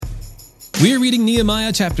We're reading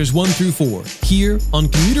Nehemiah chapters 1 through 4 here on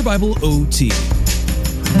Commuter Bible OT.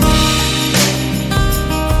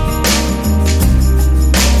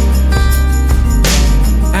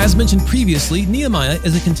 As mentioned previously, Nehemiah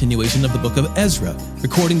is a continuation of the book of Ezra,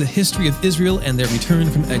 recording the history of Israel and their return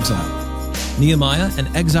from exile. Nehemiah, an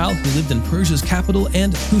exile who lived in Persia's capital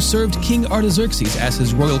and who served King Artaxerxes as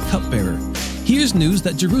his royal cupbearer, hears news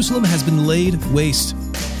that Jerusalem has been laid waste.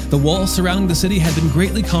 The walls surrounding the city had been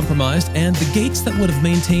greatly compromised, and the gates that would have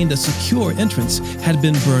maintained a secure entrance had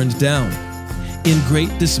been burned down. In great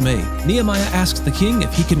dismay, Nehemiah asks the king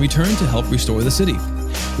if he can return to help restore the city.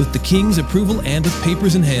 With the king's approval and with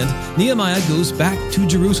papers in hand, Nehemiah goes back to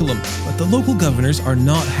Jerusalem, but the local governors are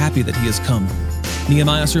not happy that he has come.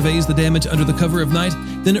 Nehemiah surveys the damage under the cover of night,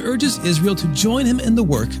 then urges Israel to join him in the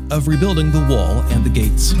work of rebuilding the wall and the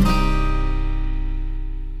gates.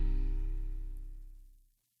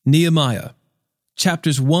 Nehemiah,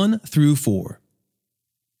 chapters 1 through 4.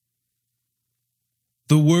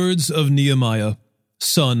 The words of Nehemiah,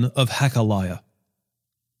 son of Hakaliah.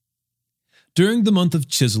 During the month of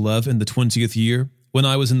Chislev in the 20th year, when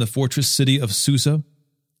I was in the fortress city of Susa,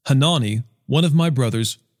 Hanani, one of my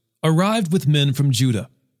brothers, arrived with men from Judah,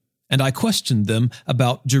 and I questioned them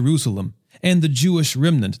about Jerusalem and the Jewish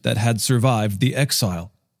remnant that had survived the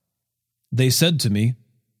exile. They said to me,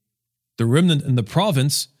 "The remnant in the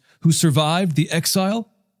province who survived the exile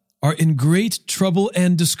are in great trouble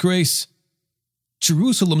and disgrace.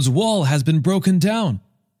 Jerusalem's wall has been broken down,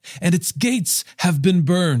 and its gates have been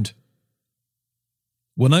burned."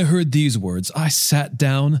 When I heard these words, I sat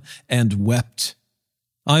down and wept.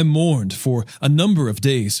 I mourned for a number of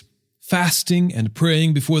days, fasting and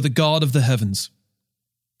praying before the God of the heavens.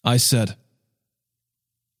 I said,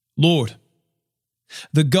 "Lord,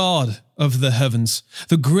 the God of the heavens,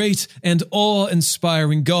 the great and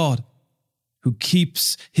awe-inspiring God, who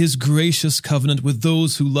keeps his gracious covenant with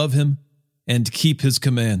those who love him and keep his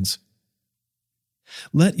commands.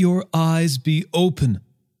 Let your eyes be open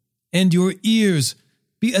and your ears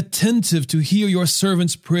be attentive to hear your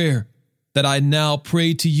servant's prayer that I now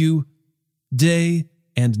pray to you day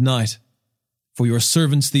and night for your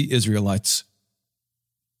servants the Israelites.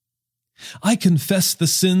 I confess the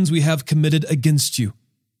sins we have committed against you.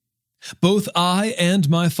 Both I and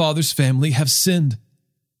my father's family have sinned.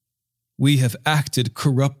 We have acted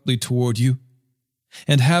corruptly toward you,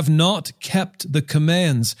 and have not kept the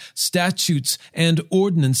commands, statutes, and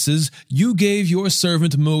ordinances you gave your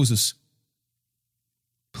servant Moses.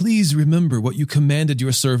 Please remember what you commanded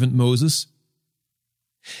your servant Moses.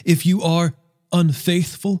 If you are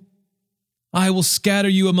unfaithful, I will scatter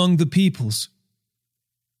you among the peoples.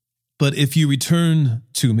 But if you return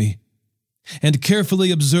to me and carefully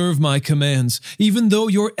observe my commands, even though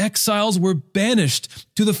your exiles were banished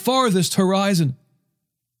to the farthest horizon,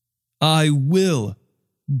 I will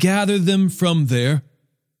gather them from there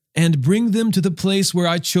and bring them to the place where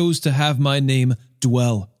I chose to have my name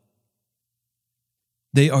dwell.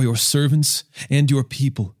 They are your servants and your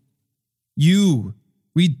people. You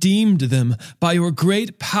redeemed them by your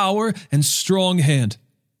great power and strong hand.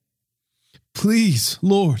 Please,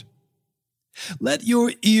 Lord, let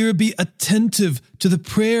your ear be attentive to the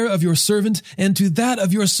prayer of your servant and to that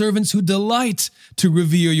of your servants who delight to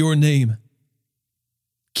revere your name.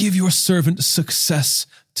 Give your servant success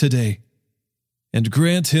today, and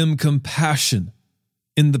grant him compassion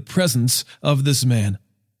in the presence of this man."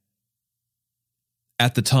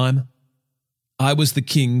 At the time, I was the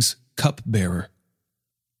king's cupbearer.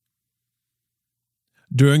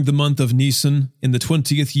 During the month of Nisan, in the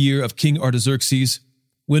 20th year of King Artaxerxes,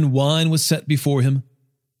 when wine was set before him,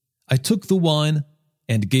 I took the wine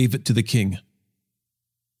and gave it to the king.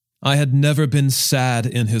 I had never been sad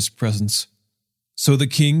in his presence, so the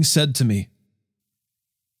king said to me,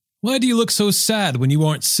 "Why do you look so sad when you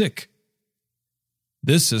aren't sick?"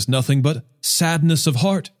 "This is nothing but sadness of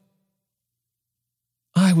heart."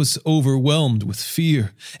 I was overwhelmed with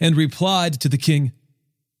fear and replied to the king,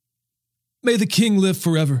 "May the king live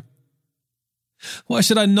forever. Why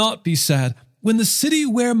should I not be sad when the city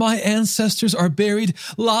where my ancestors are buried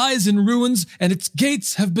lies in ruins and its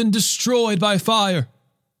gates have been destroyed by fire?"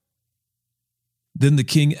 Then the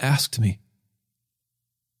king asked me,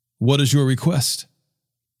 "What is your request?"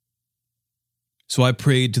 So I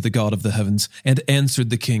prayed to the God of the heavens and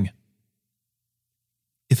answered the king,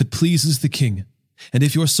 "If it pleases the king, and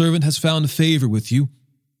if your servant has found favor with you,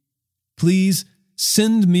 please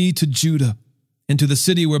send me to Judah and to the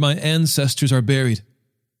city where my ancestors are buried,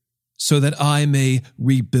 so that I may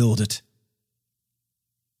rebuild it."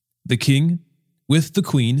 The king, with the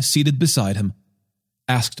queen seated beside him,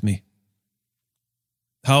 asked me,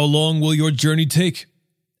 "How long will your journey take,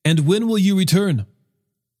 And when will you return?"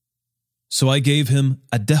 So I gave him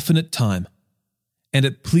a definite time, and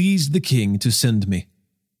it pleased the king to send me.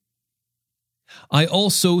 I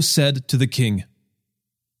also said to the king,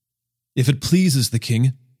 "If it pleases the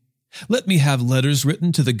king, let me have letters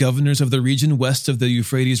written to the governors of the region west of the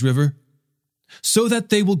Euphrates River, so that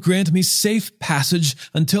they will grant me safe passage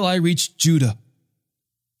until I reach Judah.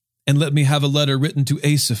 And let me have a letter written to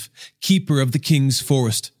Asaph, keeper of the king's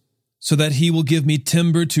forest, so that he will give me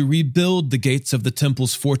timber to rebuild the gates of the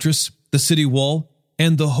temple's fortress, the city wall,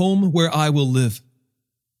 and the home where I will live."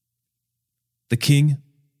 The king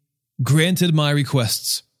granted my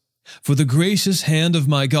requests, for the gracious hand of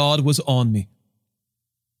my God was on me.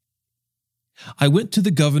 I went to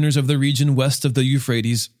the governors of the region west of the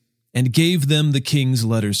Euphrates and gave them the king's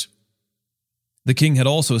letters. The king had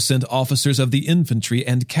also sent officers of the infantry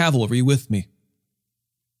and cavalry with me.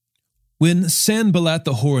 When Sanballat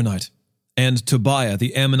the Horonite and Tobiah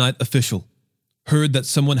the Ammonite official heard that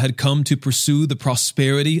someone had come to pursue the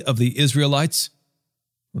prosperity of the Israelites,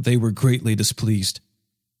 they were greatly displeased.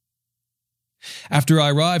 After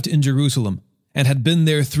I arrived in Jerusalem and had been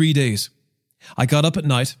there 3 days, I got up at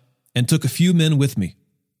night and took a few men with me.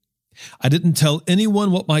 I didn't tell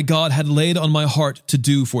anyone what my God had laid on my heart to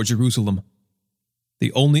do for Jerusalem.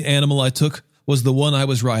 The only animal I took was the one I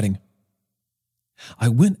was riding. I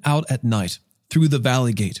went out at night through the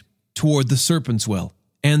valley gate toward the serpent's well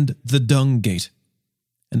and the dung gate,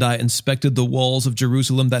 and I inspected the walls of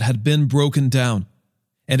Jerusalem that had been broken down,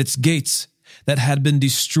 and its gates that had been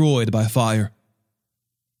destroyed by fire.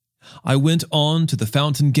 I went on to the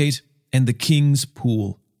fountain gate and the king's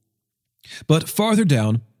pool. But farther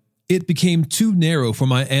down, it became too narrow for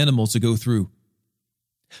my animals to go through.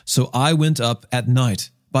 So I went up at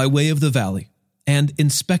night by way of the valley and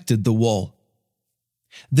inspected the wall.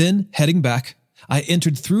 Then, heading back, I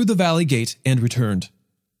entered through the valley gate and returned.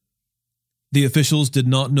 The officials did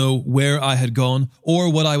not know where I had gone or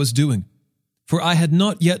what I was doing, for I had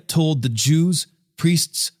not yet told the Jews,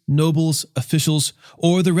 priests, nobles, officials,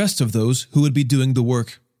 or the rest of those who would be doing the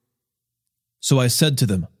work. So I said to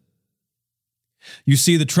them, "You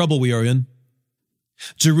see the trouble we are in.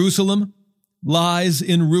 Jerusalem lies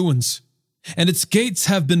in ruins, and its gates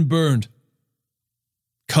have been burned.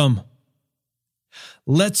 Come,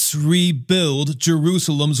 let's rebuild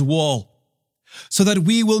Jerusalem's wall, so that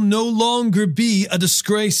we will no longer be a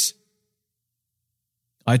disgrace."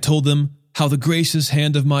 I told them how the gracious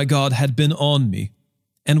hand of my God had been on me,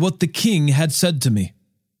 and what the king had said to me.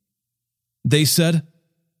 They said,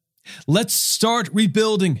 "Let's start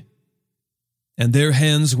rebuilding." And their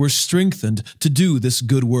hands were strengthened to do this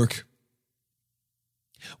good work.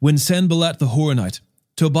 When Sanballat the Horonite,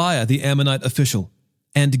 Tobiah the Ammonite official,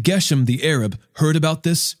 and Geshem the Arab heard about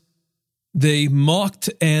this, they mocked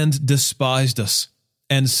and despised us,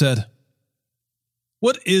 and said,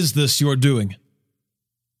 "What is this you're doing?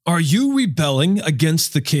 Are you rebelling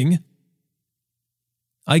against the king?"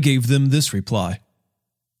 I gave them this reply: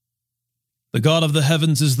 "The God of the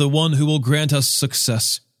heavens is the one who will grant us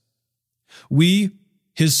success. We,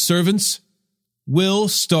 his servants, will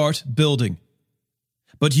start building.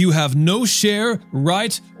 But you have no share,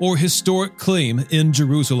 right, or historic claim in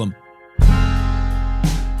Jerusalem."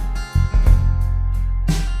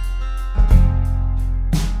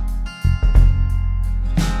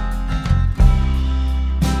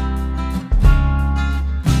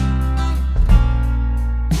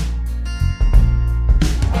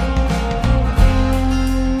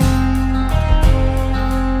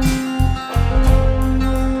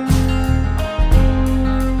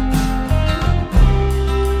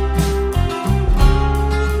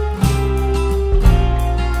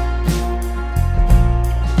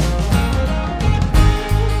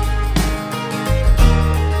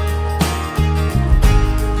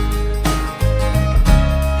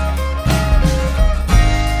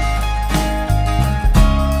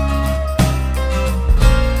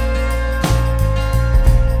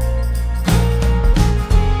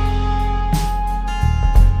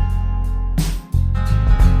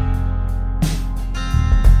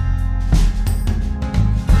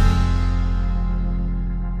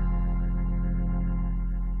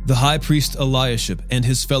 The high priest Eliashib and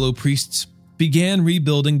his fellow priests began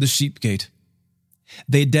rebuilding the sheep gate.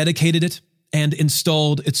 They dedicated it and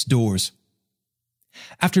installed its doors.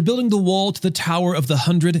 After building the wall to the Tower of the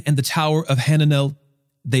 100 and the Tower of Hananel,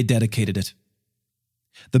 they dedicated it.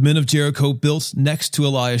 The men of Jericho built next to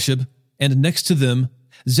Eliashib, and next to them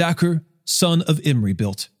Zachar, son of Imri,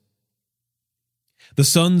 built. The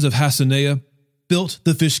sons of Hasaneah built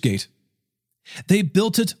the fish gate. They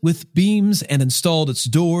built it with beams and installed its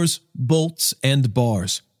doors, bolts, and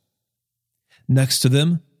bars. Next to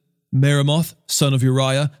them, Meremoth, son of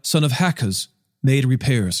Uriah, son of Hakkoz, made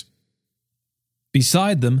repairs.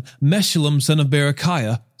 Beside them, Meshullam, son of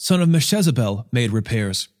Berechiah, son of Meshezabel, made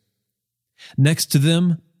repairs. Next to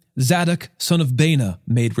them, Zadok, son of Bana,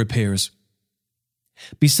 made repairs.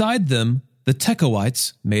 Beside them, the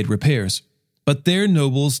Tekoites made repairs, but their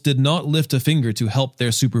nobles did not lift a finger to help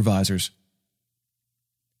their supervisors.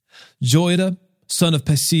 Joiada, son of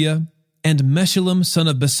Paseah, and Meshullam, son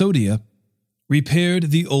of Besodiah,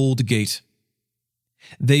 repaired the old gate.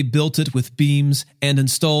 They built it with beams and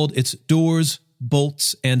installed its doors,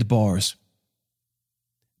 bolts, and bars.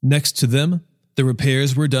 Next to them, the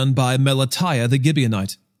repairs were done by Melatiah the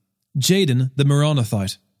Gibeonite, Jadon the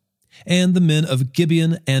Meronothite, and the men of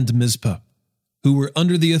Gibeon and Mizpah, who were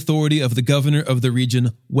under the authority of the governor of the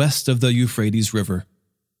region west of the Euphrates River.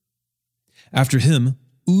 After him,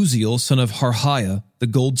 Uzziel, son of Harhiah, the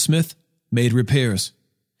goldsmith, made repairs,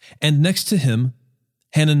 and next to him,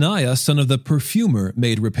 Hananiah, son of the perfumer,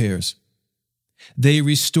 made repairs. They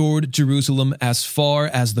restored Jerusalem as far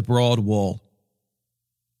as the broad wall.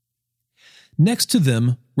 Next to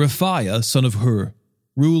them, Rephaiah, son of Hur,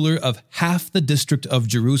 ruler of half the district of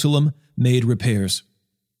Jerusalem, made repairs.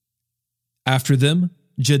 After them,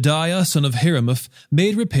 Jediah, son of Heramoth,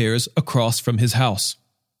 made repairs across from his house.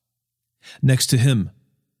 Next to him,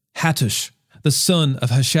 Hattush, the son of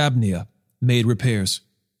Hashabniah, made repairs.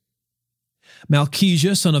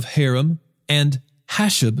 Malchijah, son of Haram, and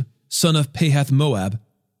Hashub, son of Pahath-Moab,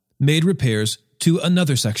 made repairs to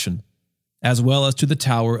another section, as well as to the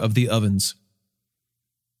tower of the ovens.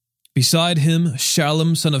 Beside him,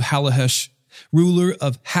 Shallum, son of Halahesh, ruler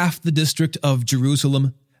of half the district of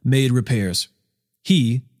Jerusalem, made repairs,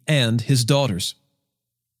 he and his daughters.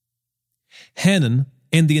 Hanan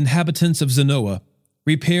and the inhabitants of Zanoah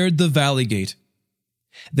repaired the valley gate.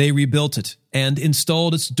 They rebuilt it and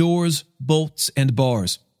installed its doors, bolts, and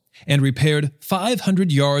bars, and repaired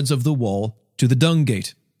 500 yards of the wall to the dung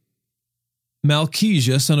gate.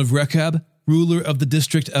 Malchijah, son of Rechab, ruler of the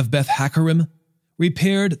district of Beth-Haccherem,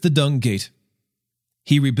 repaired the dung gate.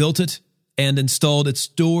 He rebuilt it and installed its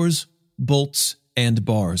doors, bolts, and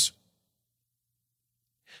bars.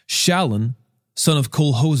 Shallun, son of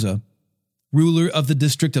Kolhozah, ruler of the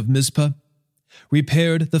district of Mizpah,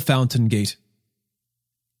 repaired the fountain gate.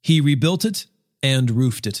 He rebuilt it and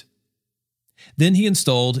roofed it. Then he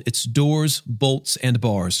installed its doors, bolts, and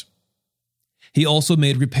bars. He also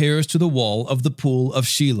made repairs to the wall of the pool of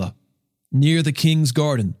Shelah, near the king's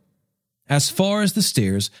garden, as far as the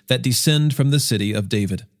stairs that descend from the city of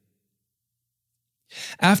David.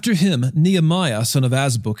 After him, Nehemiah, son of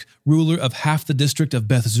Azbuk, ruler of half the district of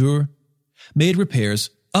Beth-zur, made repairs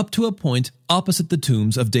up to a point opposite the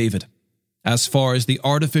tombs of David, as far as the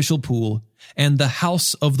artificial pool and the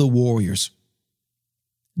house of the warriors.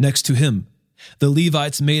 Next to him, the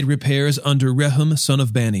Levites made repairs under Rehum, son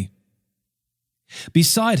of Bani.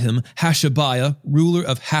 Beside him, Hashabiah, ruler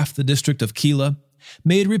of half the district of Keilah,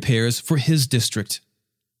 made repairs for his district.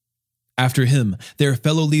 After him, their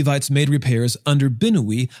fellow Levites made repairs under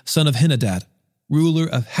Binnui, son of Henadad, ruler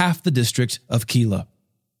of half the district of Keilah.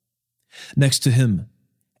 Next to him,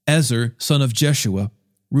 Ezer, son of Jeshua,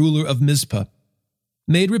 ruler of Mizpah,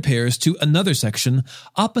 made repairs to another section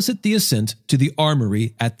opposite the ascent to the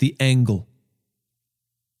armory at the angle.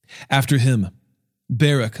 After him,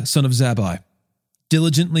 Barak, son of Zabbai,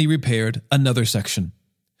 diligently repaired another section,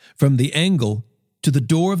 from the angle to the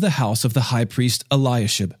door of the house of the high priest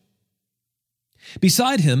Eliashib.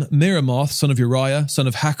 Beside him, Meremoth, son of Uriah, son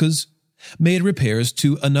of Hakkoz, made repairs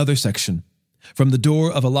to another section, from the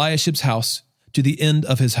door of Eliashib's house to the end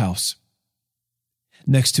of his house.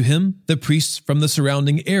 Next to him, the priests from the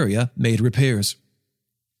surrounding area made repairs.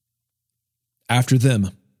 After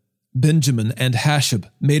them, Benjamin and Hashab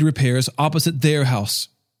made repairs opposite their house.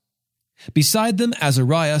 Beside them,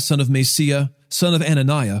 Azariah, son of Maaseiah, son of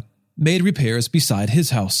Ananiah, made repairs beside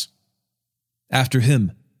his house. After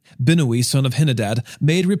him, Binnui, son of Henadad,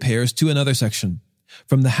 made repairs to another section,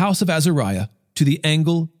 from the house of Azariah to the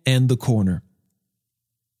angle and the corner.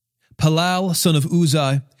 Palal, son of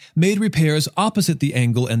Uzai, made repairs opposite the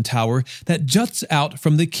angle and tower that juts out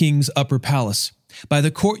from the king's upper palace, by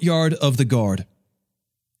the courtyard of the guard.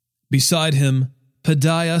 Beside him,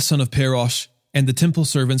 Pedaiah, son of Parosh, and the temple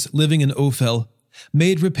servants living in Ophel,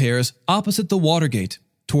 made repairs opposite the water gate,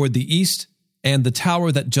 toward the east, and the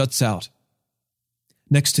tower that juts out.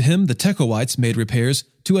 Next to him, the Tekoites made repairs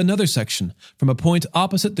to another section, from a point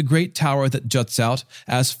opposite the great tower that juts out,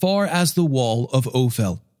 as far as the wall of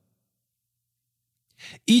Ophel.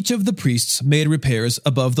 Each of the priests made repairs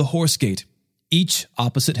above the horse gate, each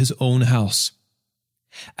opposite his own house.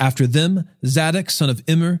 After them, Zadok, son of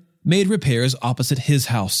Immer, made repairs opposite his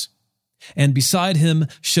house, and beside him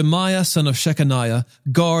Shemaiah son of Shechaniah,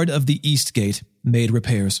 guard of the east gate, made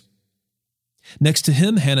repairs. Next to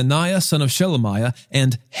him Hananiah son of Shelemiah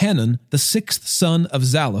and Hanan the sixth son of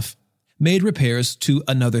Zalaph made repairs to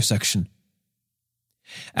another section.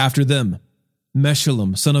 After them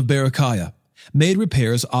Meshullam son of Berechiah made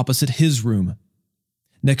repairs opposite his room.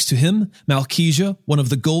 Next to him Malchijah, one of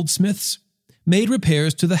the goldsmiths, made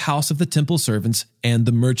repairs to the house of the temple servants and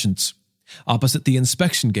the merchants, opposite the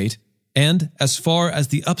inspection gate, and as far as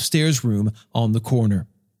the upstairs room on the corner.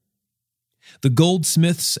 The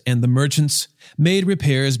goldsmiths and the merchants made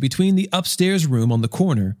repairs between the upstairs room on the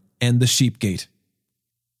corner and the sheep gate.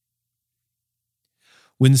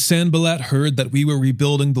 When Sanballat heard that we were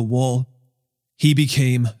rebuilding the wall, he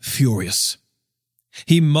became furious.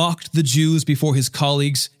 He mocked the Jews before his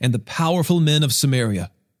colleagues and the powerful men of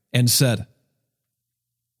Samaria, and said,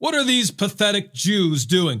 "What are these pathetic Jews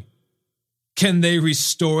doing? Can they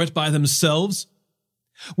restore it by themselves?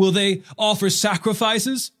 Will they offer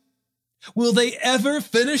sacrifices? Will they ever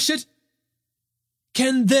finish it?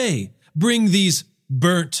 Can they bring these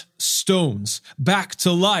burnt stones back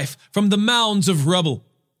to life from the mounds of rubble?"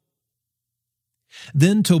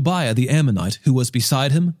 Then Tobiah the Ammonite, who was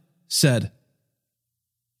beside him, said,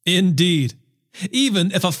 "Indeed,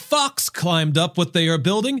 even if a fox climbed up what they are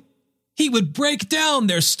building, he would break down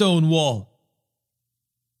their stone wall."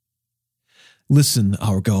 Listen,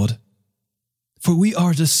 our God, for we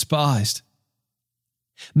are despised.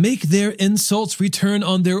 Make their insults return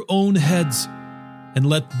on their own heads, and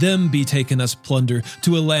let them be taken as plunder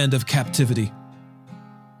to a land of captivity.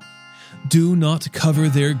 Do not cover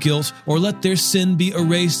their guilt or let their sin be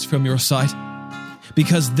erased from your sight,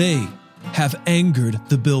 because they have angered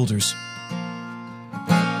the builders.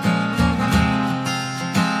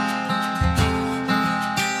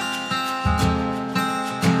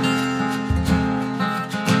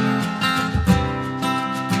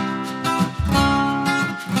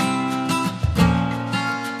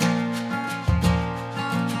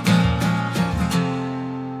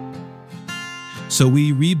 So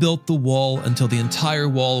we rebuilt the wall until the entire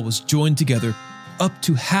wall was joined together up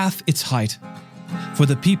to half its height, for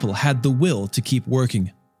the people had the will to keep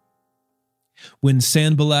working. When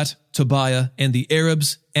Sanballat, Tobiah, and the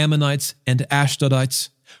Arabs, Ammonites, and Ashdodites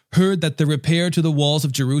heard that the repair to the walls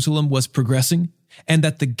of Jerusalem was progressing and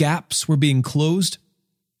that the gaps were being closed,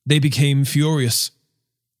 they became furious.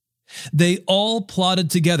 They all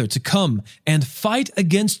plotted together to come and fight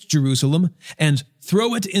against Jerusalem and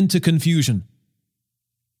throw it into confusion.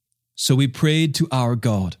 So we prayed to our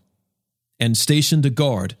God and stationed a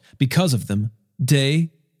guard because of them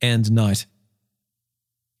day and night.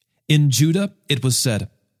 In Judah it was said,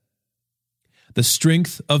 "The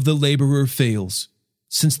strength of the laborer fails,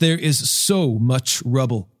 since there is so much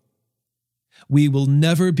rubble. We will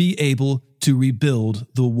never be able to rebuild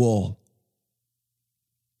the wall."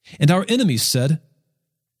 And our enemies said,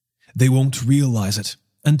 "They won't realize it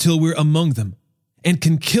until we're among them and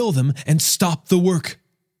can kill them and stop the work."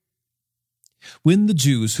 When the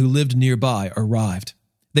Jews who lived nearby arrived,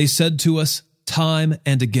 they said to us time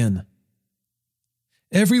and again,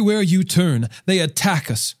 "Everywhere you turn, they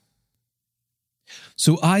attack us."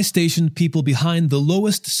 So I stationed people behind the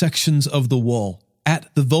lowest sections of the wall,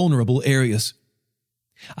 at the vulnerable areas.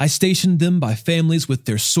 I stationed them by families with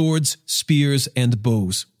their swords, spears, and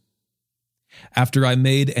bows. After I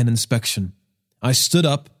made an inspection, I stood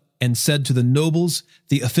up and said to the nobles,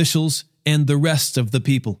 the officials, and the rest of the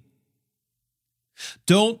people,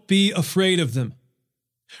 "Don't be afraid of them.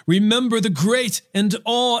 Remember the great and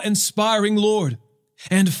awe-inspiring Lord,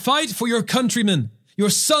 and fight for your countrymen,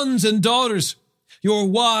 your sons and daughters, your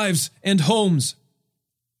wives and homes."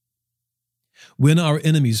 When our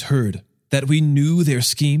enemies heard that we knew their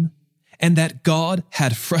scheme and that God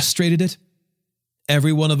had frustrated it,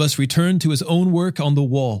 every one of us returned to his own work on the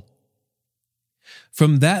wall.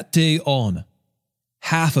 From that day on,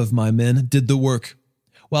 half of my men did the work,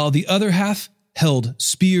 while the other half held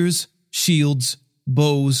spears, shields,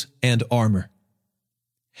 bows, and armor.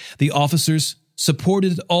 The officers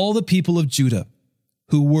supported all the people of Judah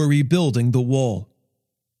who were rebuilding the wall.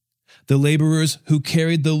 The laborers who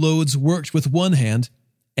carried the loads worked with one hand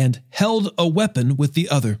and held a weapon with the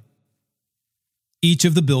other. Each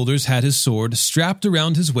of the builders had his sword strapped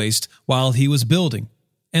around his waist while he was building,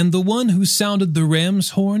 and the one who sounded the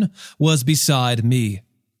ram's horn was beside me.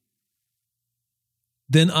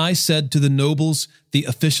 Then I said to the nobles, the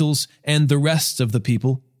officials, and the rest of the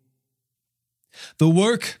people, "The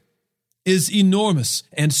work is enormous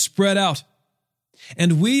and spread out,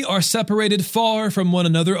 and we are separated far from one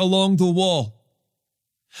another along the wall.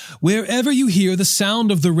 Wherever you hear the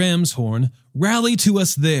sound of the ram's horn, rally to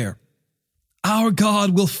us there, Our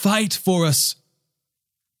God will fight for us."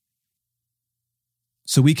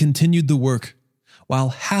 So we continued the work, while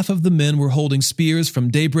half of the men were holding spears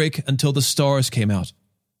from daybreak until the stars came out.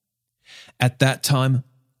 At that time,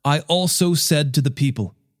 I also said to the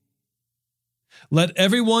people, "Let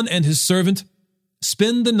everyone and his servant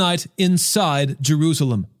spend the night inside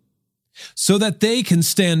Jerusalem, so that they can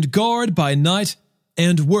stand guard by night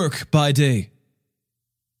and work by day."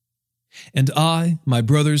 And I, my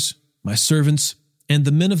brothers, my servants, and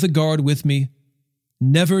the men of the guard with me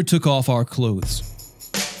never took off our clothes.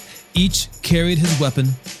 Each carried his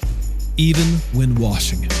weapon, even when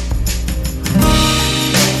washing.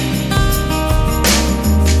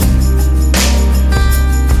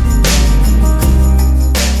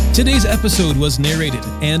 Today's episode was narrated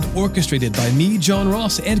and orchestrated by me, John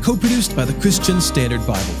Ross, and co-produced by the Christian Standard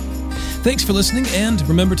Bible. Thanks for listening, and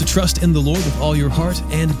remember to trust in the Lord with all your heart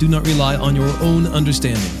and do not rely on your own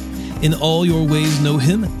understanding. In all your ways know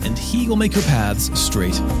Him, and He will make your paths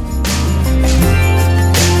straight.